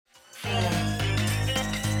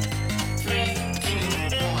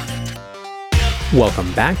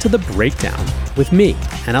Welcome back to The Breakdown with me,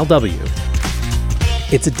 NLW.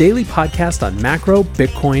 It's a daily podcast on macro,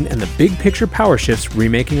 Bitcoin, and the big picture power shifts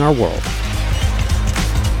remaking our world.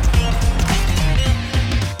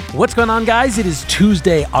 What's going on, guys? It is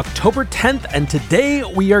Tuesday, October 10th, and today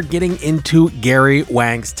we are getting into Gary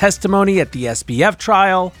Wang's testimony at the SBF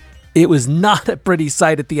trial. It was not a pretty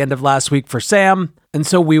sight at the end of last week for Sam, and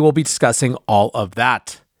so we will be discussing all of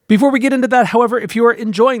that. Before we get into that, however, if you are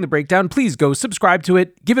enjoying The Breakdown, please go subscribe to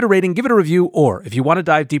it, give it a rating, give it a review, or if you want to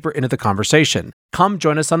dive deeper into the conversation, come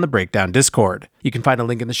join us on the Breakdown Discord. You can find a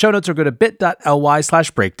link in the show notes or go to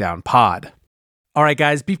bit.ly/breakdownpod. All right,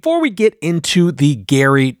 guys, before we get into the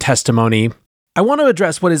Gary testimony, I want to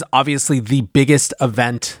address what is obviously the biggest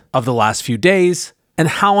event of the last few days and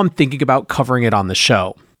how I'm thinking about covering it on the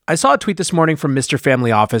show. I saw a tweet this morning from Mr.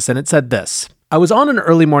 Family Office, and it said this: I was on an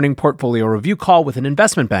early morning portfolio review call with an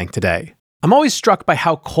investment bank today. I'm always struck by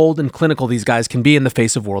how cold and clinical these guys can be in the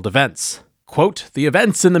face of world events. Quote, the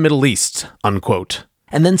events in the Middle East, unquote.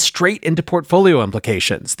 And then straight into portfolio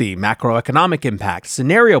implications, the macroeconomic impact,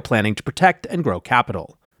 scenario planning to protect and grow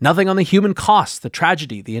capital. Nothing on the human cost, the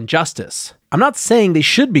tragedy, the injustice. I'm not saying they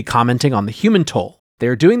should be commenting on the human toll. They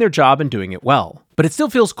are doing their job and doing it well. But it still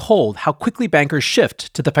feels cold how quickly bankers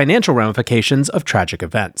shift to the financial ramifications of tragic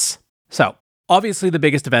events. So, obviously, the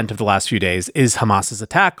biggest event of the last few days is Hamas's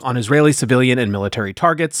attack on Israeli civilian and military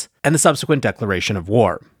targets and the subsequent declaration of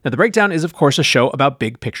war. Now, The Breakdown is, of course, a show about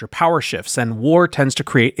big picture power shifts, and war tends to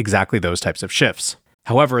create exactly those types of shifts.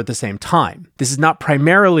 However, at the same time, this is not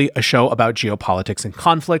primarily a show about geopolitics and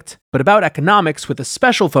conflict, but about economics with a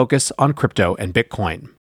special focus on crypto and Bitcoin.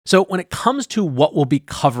 So when it comes to what we'll be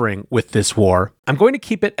covering with this war, I'm going to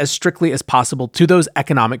keep it as strictly as possible to those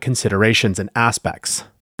economic considerations and aspects.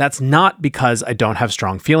 That's not because I don't have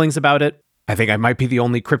strong feelings about it. I think I might be the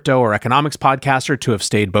only crypto or economics podcaster to have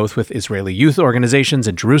stayed both with Israeli youth organizations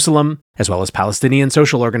in Jerusalem, as well as Palestinian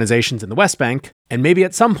social organizations in the West Bank, and maybe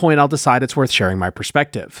at some point I'll decide it's worth sharing my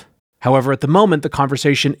perspective. However, at the moment, the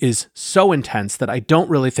conversation is so intense that I don't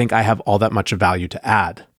really think I have all that much of value to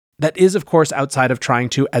add. That is, of course, outside of trying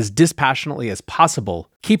to, as dispassionately as possible,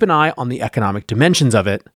 keep an eye on the economic dimensions of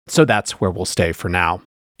it, so that's where we'll stay for now.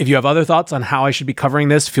 If you have other thoughts on how I should be covering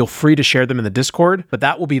this, feel free to share them in the Discord, but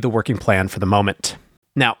that will be the working plan for the moment.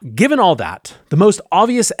 Now, given all that, the most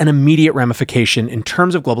obvious and immediate ramification in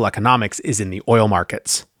terms of global economics is in the oil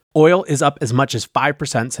markets. Oil is up as much as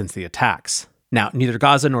 5% since the attacks. Now, neither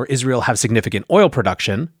Gaza nor Israel have significant oil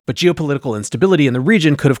production, but geopolitical instability in the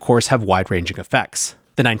region could, of course, have wide-ranging effects.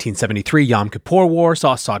 The 1973 Yom Kippur War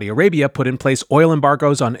saw Saudi Arabia put in place oil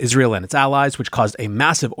embargoes on Israel and its allies, which caused a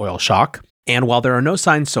massive oil shock. And while there are no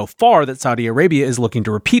signs so far that Saudi Arabia is looking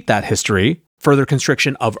to repeat that history, further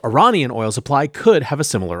constriction of Iranian oil supply could have a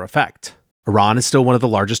similar effect. Iran is still one of the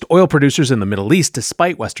largest oil producers in the Middle East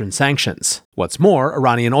despite Western sanctions. What's more,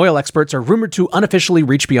 Iranian oil experts are rumored to unofficially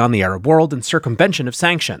reach beyond the Arab world in circumvention of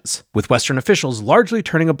sanctions, with Western officials largely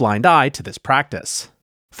turning a blind eye to this practice.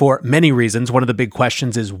 For many reasons, one of the big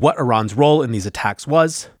questions is what Iran's role in these attacks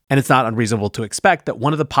was, and it's not unreasonable to expect that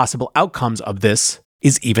one of the possible outcomes of this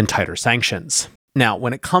is even tighter sanctions. Now,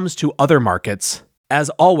 when it comes to other markets, as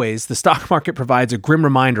always, the stock market provides a grim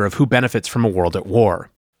reminder of who benefits from a world at war.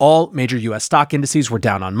 All major US stock indices were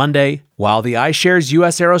down on Monday, while the iShares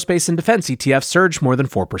US Aerospace and Defense ETF surged more than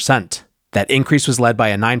 4%. That increase was led by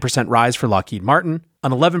a 9% rise for Lockheed Martin,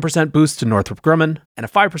 an 11% boost to Northrop Grumman, and a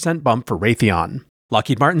 5% bump for Raytheon.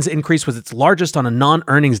 Lockheed Martin's increase was its largest on a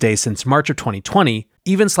non-earnings day since March of 2020,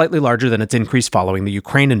 even slightly larger than its increase following the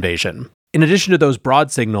Ukraine invasion. In addition to those broad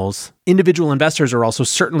signals, individual investors are also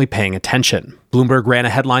certainly paying attention. Bloomberg ran a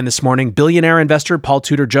headline this morning: billionaire investor Paul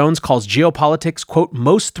Tudor Jones calls geopolitics, quote,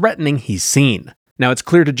 most threatening he's seen. Now, it's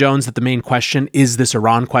clear to Jones that the main question is this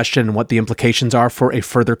Iran question and what the implications are for a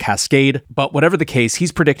further cascade, but whatever the case,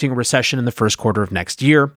 he's predicting a recession in the first quarter of next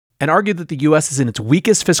year, and argued that the US is in its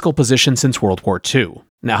weakest fiscal position since World War II.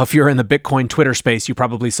 Now, if you're in the Bitcoin Twitter space, you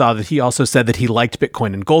probably saw that he also said that he liked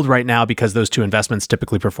Bitcoin and gold right now because those two investments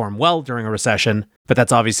typically perform well during a recession, but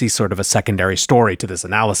that's obviously sort of a secondary story to this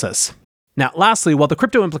analysis. Now, lastly, while the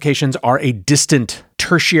crypto implications are a distant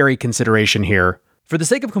tertiary consideration here, for the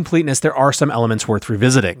sake of completeness, there are some elements worth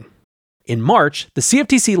revisiting. In March, the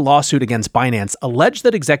CFTC lawsuit against Binance alleged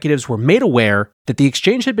that executives were made aware that the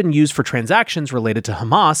exchange had been used for transactions related to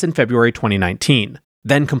Hamas in February 2019.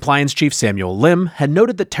 Then compliance chief Samuel Lim had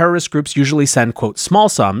noted that terrorist groups usually send, quote, small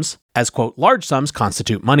sums, as, quote, large sums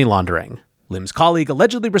constitute money laundering. Lim's colleague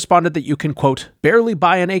allegedly responded that you can, quote, barely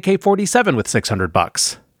buy an AK-47 with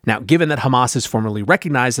 $600. Now, given that Hamas is formally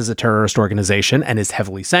recognized as a terrorist organization and is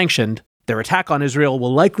heavily sanctioned, Their attack on Israel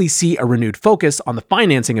will likely see a renewed focus on the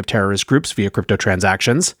financing of terrorist groups via crypto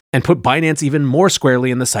transactions, and put Binance even more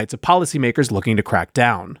squarely in the sights of policymakers looking to crack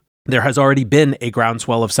down. There has already been a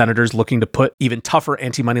groundswell of senators looking to put even tougher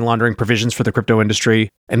anti-money laundering provisions for the crypto industry,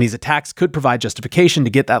 and these attacks could provide justification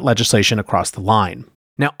to get that legislation across the line.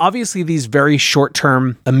 Now, obviously, these very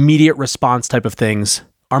short-term, immediate response type of things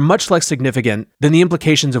are much less significant than the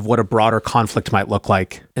implications of what a broader conflict might look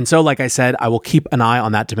like. And so, like I said, I will keep an eye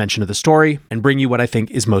on that dimension of the story and bring you what I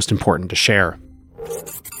think is most important to share.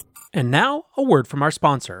 And now, a word from our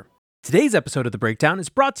sponsor. Today's episode of The Breakdown is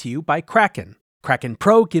brought to you by Kraken. Kraken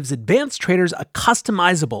Pro gives advanced traders a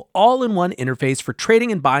customizable, all-in-one interface for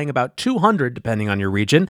trading and buying about 200, depending on your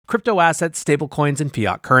region, crypto assets, stablecoins, and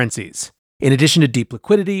fiat currencies. In addition to deep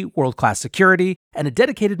liquidity, world-class security, and a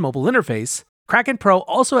dedicated mobile interface, Kraken Pro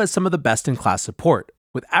also has some of the best-in-class support,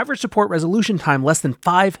 with average support resolution time less than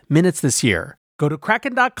 5 minutes this year. Go to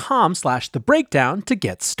kraken.com/thebreakdown to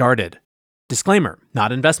get started. Disclaimer,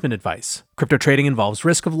 not investment advice. Crypto trading involves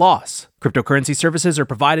risk of loss. Cryptocurrency services are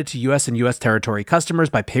provided to U.S. and U.S. territory customers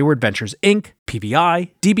by Payward Ventures Inc.,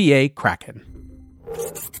 PVI, DBA, Kraken.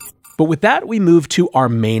 But with that, we move to our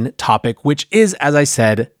main topic, which is, as I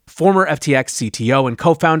said, former FTX CTO and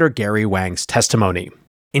co-founder Gary Wang's testimony.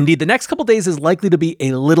 Indeed, the next couple days is likely to be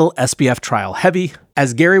a little SBF trial heavy,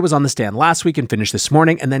 as Gary was on the stand last week and finished this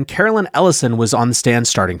morning, and then Carolyn Ellison was on the stand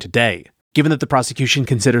starting today. Given that the prosecution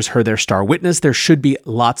considers her their star witness, there should be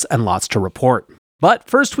lots and lots to report. But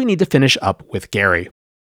first, we need to finish up with Gary.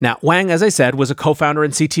 Now, Wang, as I said, was a co-founder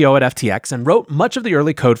and CTO at FTX and wrote much of the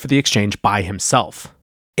early code for the exchange by himself.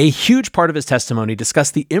 A huge part of his testimony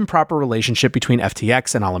discussed the improper relationship between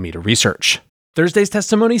FTX and Alameda Research. Thursday's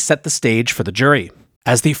testimony set the stage for the jury.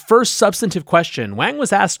 As the first substantive question, Wang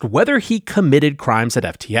was asked whether he committed crimes at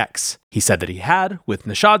FTX. He said that he had, with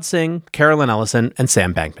Nishad Singh, Carolyn Ellison, and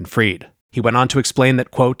Sam Bankman-Fried. He went on to explain that,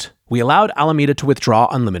 quote, "We allowed Alameda to withdraw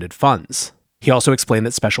unlimited funds." He also explained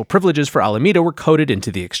that special privileges for Alameda were coded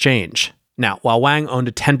into the exchange. Now, while Wang owned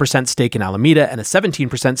a 10% stake in Alameda and a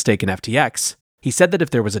 17% stake in FTX, he said that if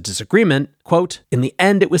there was a disagreement, quote, "In the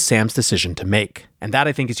end, it was Sam's decision to make." And that,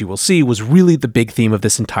 I think, as you will see, was really the big theme of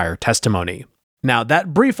this entire testimony. Now,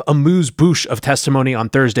 that brief amuse-bouche of testimony on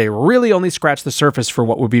Thursday really only scratched the surface for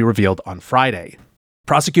what would be revealed on Friday.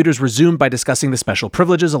 Prosecutors resumed by discussing the special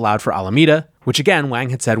privileges allowed for Alameda, which again, Wang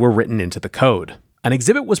had said were written into the code. An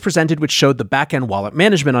exhibit was presented which showed the back-end wallet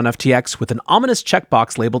management on FTX with an ominous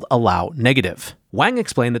checkbox labeled Allow Negative. Wang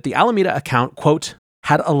explained that the Alameda account, quote,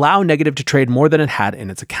 had Allow Negative to trade more than it had in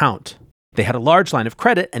its account. They had a large line of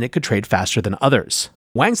credit and it could trade faster than others.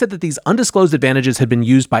 Wang said that these undisclosed advantages had been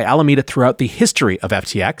used by Alameda throughout the history of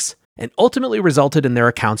FTX and ultimately resulted in their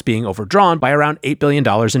accounts being overdrawn by around $8 billion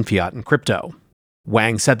in fiat and crypto.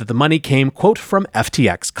 Wang said that the money came, quote, from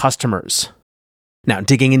FTX customers. Now,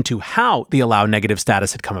 digging into how the Allow Negative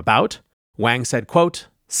status had come about, Wang said, quote,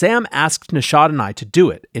 "Sam asked Nishad and I to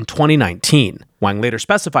do it in 2019. Wang later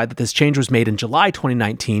specified that this change was made in July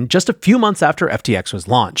 2019, just a few months after FTX was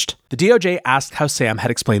launched. The DOJ asked how Sam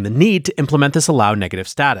had explained the need to implement this Allow Negative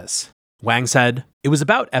status. Wang said, "It was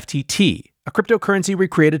about FTT, a cryptocurrency we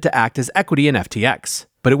created to act as equity in FTX.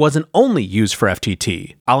 But it wasn't only used for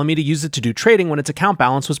FTT. Alameda used it to do trading when its account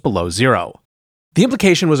balance was below zero." The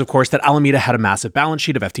implication was, of course, that Alameda had a massive balance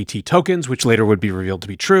sheet of FTT tokens, which later would be revealed to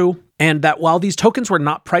be true, and that while these tokens were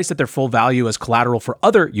not priced at their full value as collateral for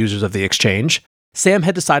other users of the exchange, Sam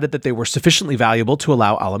had decided that they were sufficiently valuable to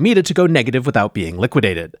allow Alameda to go negative without being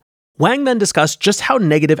liquidated. Wang then discussed just how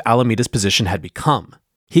negative Alameda's position had become.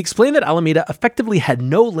 He explained that Alameda effectively had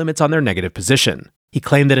no limits on their negative position. He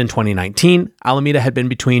claimed that in 2019, Alameda had been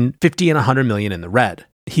between 50 and 100 million in the red.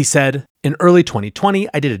 He said, "In early 2020,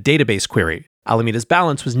 I did a database query. Alameda's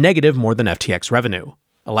balance was negative more than FTX revenue."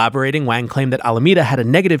 Elaborating, Wang claimed that Alameda had a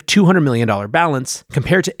negative $200 million balance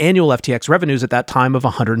compared to annual FTX revenues at that time of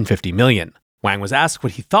 $150 million. Wang was asked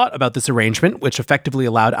what he thought about this arrangement, which effectively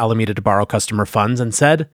allowed Alameda to borrow customer funds, and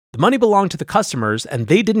said, "The money belonged to the customers, and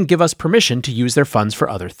they didn't give us permission to use their funds for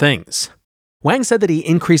other things." Wang said that he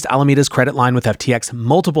increased Alameda's credit line with FTX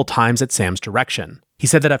multiple times at Sam's direction. He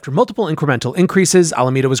said that after multiple incremental increases,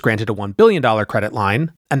 Alameda was granted a $1 billion credit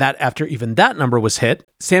line, and that after even that number was hit,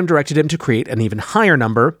 Sam directed him to create an even higher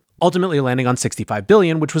number, ultimately landing on $65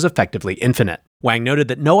 billion, which was effectively infinite. Wang noted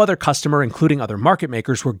that no other customer, including other market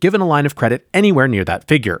makers, were given a line of credit anywhere near that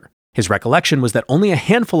figure. His recollection was that only a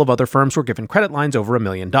handful of other firms were given credit lines over $1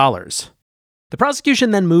 million. The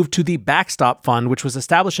prosecution then moved to the Backstop Fund, which was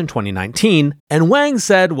established in 2019, and Wang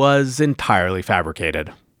said was entirely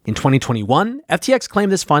fabricated. In 2021, FTX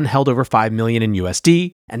claimed this fund held over $5 million in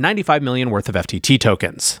USD and $95 million worth of FTT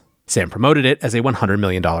tokens. Sam promoted it as a $100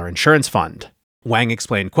 million insurance fund. Wang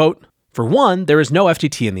explained, quote, "For one, there is no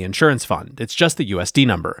FTT in the insurance fund. It's just the USD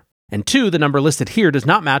number. And two, the number listed here does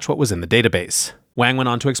not match what was in the database." Wang went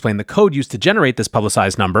on to explain the code used to generate this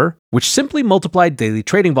publicized number, which simply multiplied daily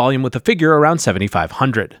trading volume with a figure around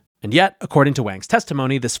 7,500. And yet, according to Wang's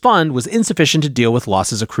testimony, this fund was insufficient to deal with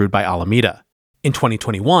losses accrued by Alameda. In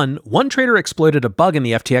 2021, one trader exploited a bug in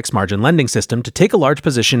the FTX margin lending system to take a large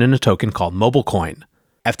position in a token called MobileCoin.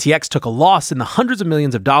 FTX took a loss in the hundreds of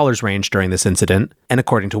millions of dollars range during this incident, and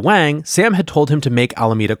according to Wang, Sam had told him to make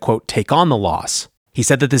Alameda, quote, take on the loss. He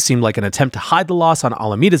said that this seemed like an attempt to hide the loss on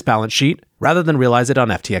Alameda's balance sheet rather than realize it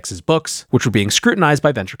on FTX's books, which were being scrutinized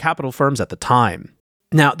by venture capital firms at the time.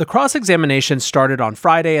 Now, the cross-examination started on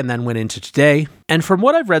Friday and then went into today, and from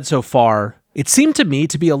what I've read so far, it seemed to me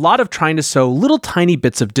to be a lot of trying to sow little tiny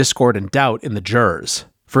bits of discord and doubt in the jurors.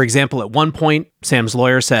 For example, at one point, Sam's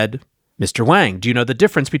lawyer said, "Mr. Wang, do you know the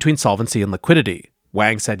difference between solvency and liquidity?"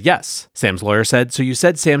 Wang said yes. Sam's lawyer said, "So you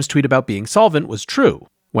said Sam's tweet about being solvent was true?"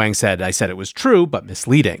 Wang said, "I said it was true, but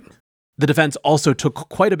misleading." The defense also took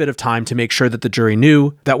quite a bit of time to make sure that the jury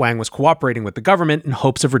knew that Wang was cooperating with the government in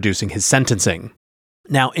hopes of reducing his sentencing.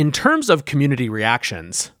 Now, in terms of community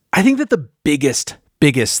reactions, I think that the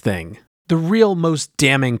biggest thing, the real most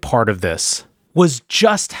damning part of this, was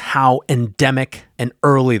just how endemic and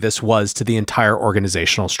early this was to the entire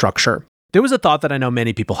organizational structure. There was a thought that I know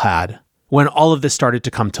many people had when all of this started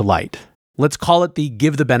to come to light. Let's call it the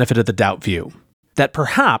give the benefit of the doubt view. That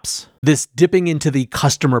perhaps this dipping into the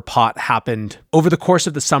customer pot happened over the course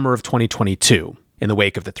of the summer of 2022, in the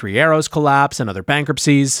wake of the Three Arrows collapse and other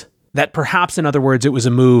bankruptcies. That perhaps, in other words, it was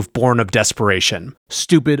a move born of desperation.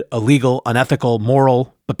 Stupid, illegal, unethical,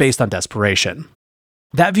 moral, but based on desperation.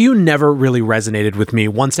 That view never really resonated with me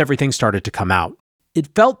once everything started to come out.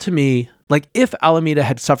 It felt to me like if Alameda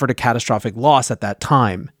had suffered a catastrophic loss at that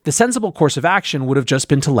time, the sensible course of action would have just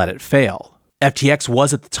been to let it fail. FTX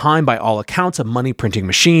was at the time, by all accounts, a money printing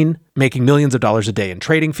machine, making millions of dollars a day in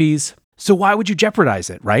trading fees. So why would you jeopardize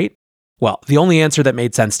it, right? Well, the only answer that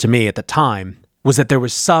made sense to me at the time was that there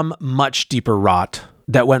was some much deeper rot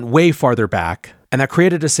that went way farther back, and that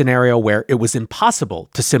created a scenario where it was impossible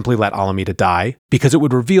to simply let Alameda die because it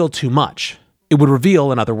would reveal too much. It would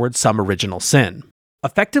reveal, in other words, some original sin.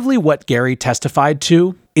 Effectively, what Gary testified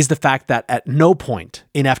to is the fact that at no point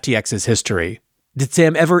in FTX's history did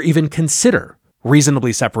Sam ever even consider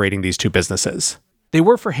reasonably separating these two businesses. They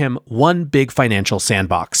were for him one big financial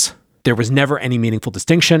sandbox. There was never any meaningful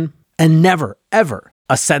distinction, and never, ever,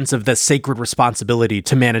 a sense of the sacred responsibility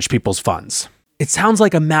to manage people's funds. It sounds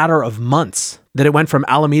like a matter of months that it went from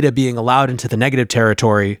Alameda being allowed into the negative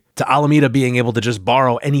territory to Alameda being able to just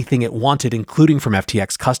borrow anything it wanted, including from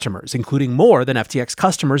FTX customers, including more than FTX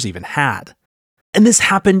customers even had. And this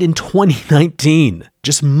happened in 2019,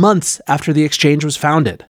 just months after the exchange was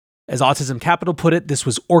founded. As Autism Capital put it, this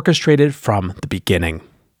was orchestrated from the beginning.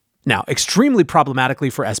 Now, extremely problematically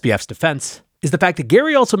for SBF's defense is the fact that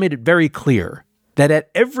Gary also made it very clear that at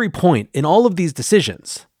every point in all of these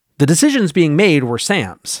decisions, the decisions being made were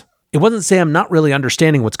Sam's. It wasn't Sam not really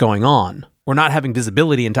understanding what's going on or not having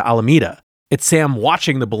visibility into Alameda. It's Sam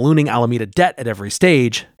watching the ballooning Alameda debt at every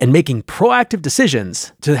stage and making proactive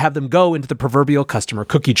decisions to have them go into the proverbial customer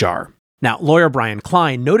cookie jar. Now, lawyer Brian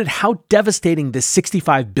Klein noted how devastating this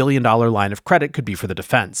 $65 billion line of credit could be for the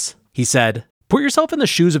defense. He said, "Put yourself in the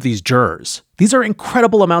shoes of these jurors. These are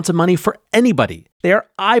incredible amounts of money for anybody. They are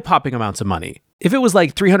eye-popping amounts of money. If it was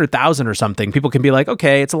like $300,000 or something, people can be like,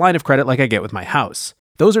 okay, it's a line of credit like I get with my house.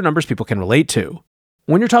 Those are numbers people can relate to.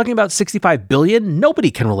 When you're talking about $65 billion,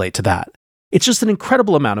 nobody can relate to that. It's just an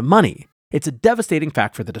incredible amount of money. It's a devastating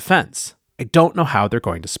fact for the defense. I don't know how they're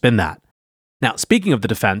going to spin that." Now, speaking of the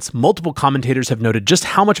defense, multiple commentators have noted just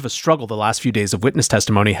how much of a struggle the last few days of witness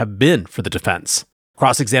testimony have been for the defense.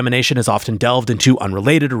 Cross-examination has often delved into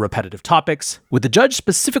unrelated or repetitive topics, with the judge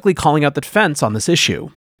specifically calling out the defense on this issue.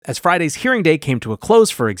 As Friday's hearing day came to a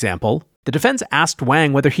close, for example, the defense asked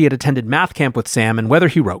Wang whether he had attended math camp with Sam and whether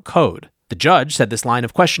he wrote code. The judge said this line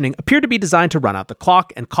of questioning appeared to be designed to run out the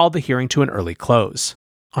clock and called the hearing to an early close.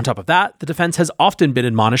 On top of that, the defense has often been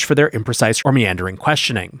admonished for their imprecise or meandering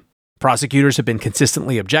questioning. Prosecutors have been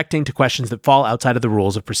consistently objecting to questions that fall outside of the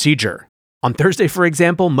rules of procedure. On Thursday, for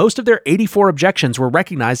example, most of their 84 objections were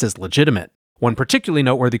recognized as legitimate. One particularly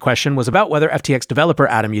noteworthy question was about whether FTX developer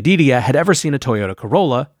Adam Yedidia had ever seen a Toyota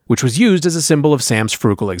Corolla, which was used as a symbol of Sam's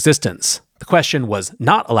frugal existence. The question was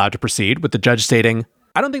not allowed to proceed, with the judge stating,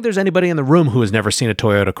 "I don't think there's anybody in the room who has never seen a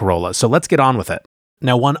Toyota Corolla, so let's get on with it."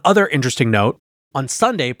 Now, one other interesting note, on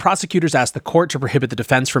Sunday, prosecutors asked the court to prohibit the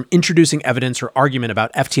defense from introducing evidence or argument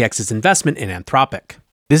about FTX's investment in Anthropic.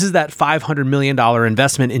 This is that $500 million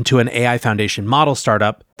investment into an AI foundation model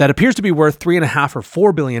startup that appears to be worth $3.5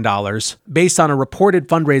 or $4 billion based on a reported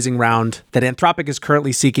fundraising round that Anthropic is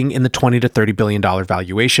currently seeking in the $20 to $30 billion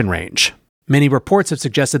valuation range. Many reports have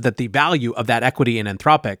suggested that the value of that equity in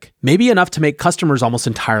Anthropic may be enough to make customers almost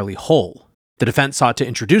entirely whole. The defense sought to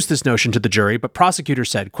introduce this notion to the jury, but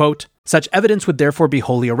prosecutors said, quote, "Such evidence would therefore be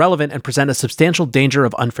wholly irrelevant and present a substantial danger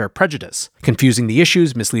of unfair prejudice, confusing the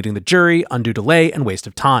issues, misleading the jury, undue delay, and waste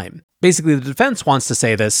of time." Basically, the defense wants to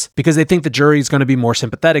say this because they think the jury is going to be more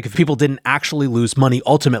sympathetic if people didn't actually lose money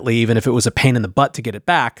ultimately, even if it was a pain in the butt to get it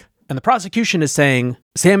back. And the prosecution is saying,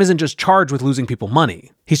 Sam isn't just charged with losing people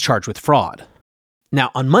money, he's charged with fraud.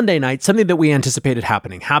 Now, on Monday night, something that we anticipated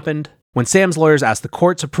happened when Sam's lawyers asked the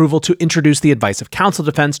court's approval to introduce the advice of counsel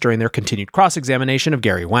defense during their continued cross-examination of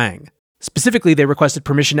Gary Wang. Specifically, they requested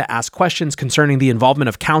permission to ask questions concerning the involvement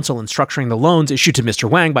of counsel in structuring the loans issued to Mr.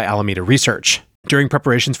 Wang by Alameda Research. During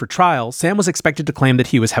preparations for trial, Sam was expected to claim that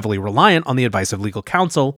he was heavily reliant on the advice of legal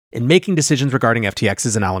counsel in making decisions regarding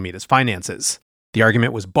FTX's and Alameda's finances. The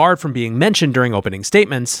argument was barred from being mentioned during opening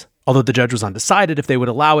statements, although the judge was undecided if they would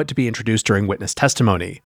allow it to be introduced during witness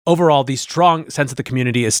testimony. Overall, the strong sense of the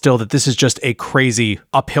community is still that this is just a crazy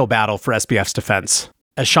uphill battle for SBF's defense.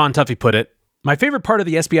 As Sean Tuffy put it, "My favorite part of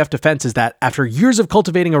the SBF defense is that after years of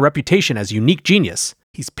cultivating a reputation as unique genius,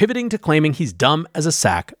 he's pivoting to claiming he's dumb as a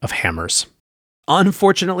sack of hammers."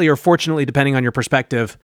 Unfortunately, or fortunately, depending on your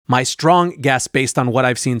perspective, my strong guess based on what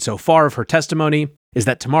I've seen so far of her testimony is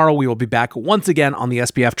that tomorrow we will be back once again on the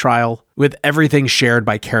SBF trial with everything shared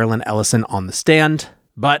by Carolyn Ellison on the stand.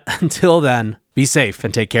 But until then, be safe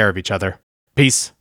and take care of each other. Peace.